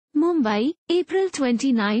Mumbai, April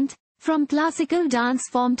 29. From classical dance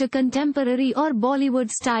form to contemporary or Bollywood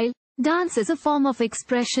style, dance is a form of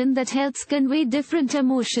expression that helps convey different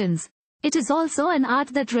emotions. It is also an art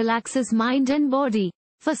that relaxes mind and body.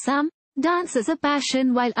 For some, dance is a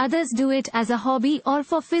passion while others do it as a hobby or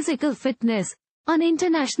for physical fitness. On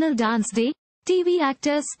International Dance Day, TV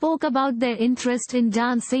actors spoke about their interest in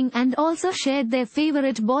dancing and also shared their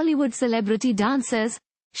favorite Bollywood celebrity dancers.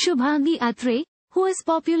 Shubhangi Atre, who is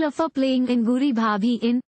popular for playing Anguri Bhabhi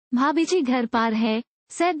in Bhabiji Ghar Par Hai,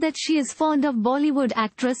 said that she is fond of Bollywood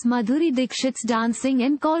actress Madhuri Dixit's dancing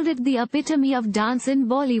and called it the epitome of dance in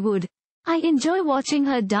Bollywood. I enjoy watching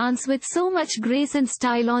her dance with so much grace and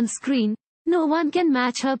style on screen. No one can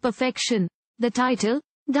match her perfection. The title,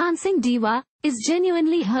 Dancing Diva, is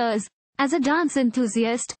genuinely hers. As a dance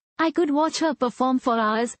enthusiast, I could watch her perform for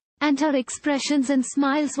hours, and her expressions and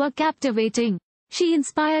smiles were captivating. She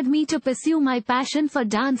inspired me to pursue my passion for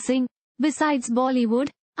dancing. Besides Bollywood,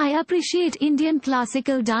 I appreciate Indian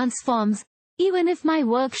classical dance forms. Even if my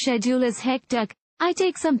work schedule is hectic, I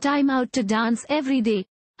take some time out to dance every day.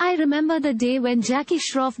 I remember the day when Jackie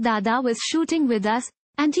Shroff Dada was shooting with us,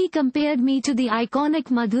 and he compared me to the iconic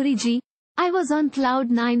Madhuri ji. I was on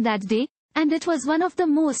cloud 9 that day, and it was one of the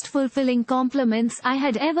most fulfilling compliments I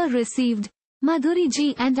had ever received. Madhuri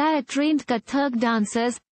ji and I are trained Kathak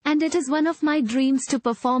dancers, and it is one of my dreams to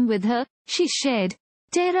perform with her, she shared.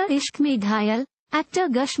 Tera Ishq Mein Ghayal, actor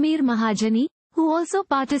Gashmeer Mahajani, who also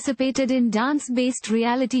participated in dance-based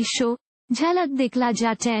reality show, Jhalak Dikhla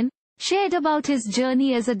Ja 10, shared about his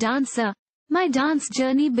journey as a dancer. My dance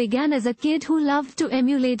journey began as a kid who loved to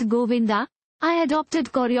emulate Govinda. I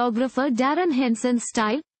adopted choreographer Darren Henson's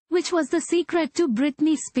style, which was the secret to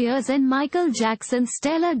Britney Spears and Michael Jackson's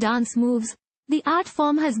stellar dance moves. The art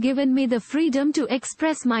form has given me the freedom to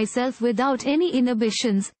express myself without any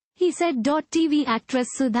inhibitions, he said. TV actress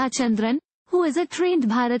Sudha Chandran, who is a trained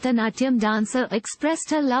Bharatanatyam dancer, expressed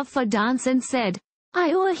her love for dance and said,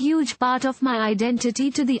 I owe a huge part of my identity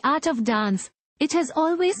to the art of dance. It has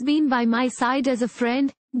always been by my side as a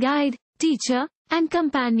friend, guide, teacher, and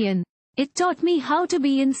companion. It taught me how to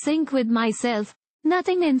be in sync with myself.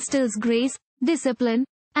 Nothing instills grace, discipline,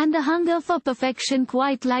 and the hunger for perfection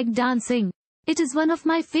quite like dancing. It is one of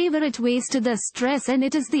my favorite ways to de-stress, and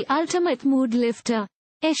it is the ultimate mood lifter.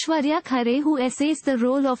 Aishwarya, who essays the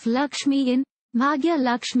role of Lakshmi in Bhagya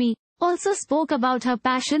Lakshmi, also spoke about her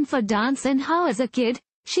passion for dance and how as a kid,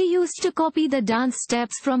 she used to copy the dance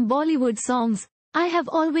steps from Bollywood songs. I have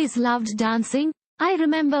always loved dancing. I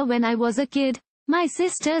remember when I was a kid, my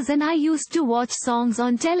sisters and I used to watch songs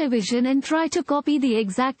on television and try to copy the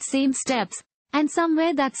exact same steps. And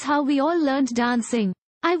somewhere that's how we all learned dancing.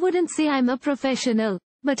 I wouldn't say I'm a professional,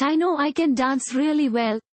 but I know I can dance really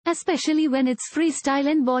well, especially when it's freestyle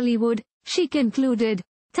in Bollywood, she concluded.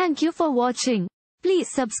 Thank you for watching.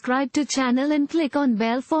 Please subscribe to channel and click on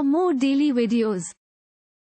bell for more daily videos.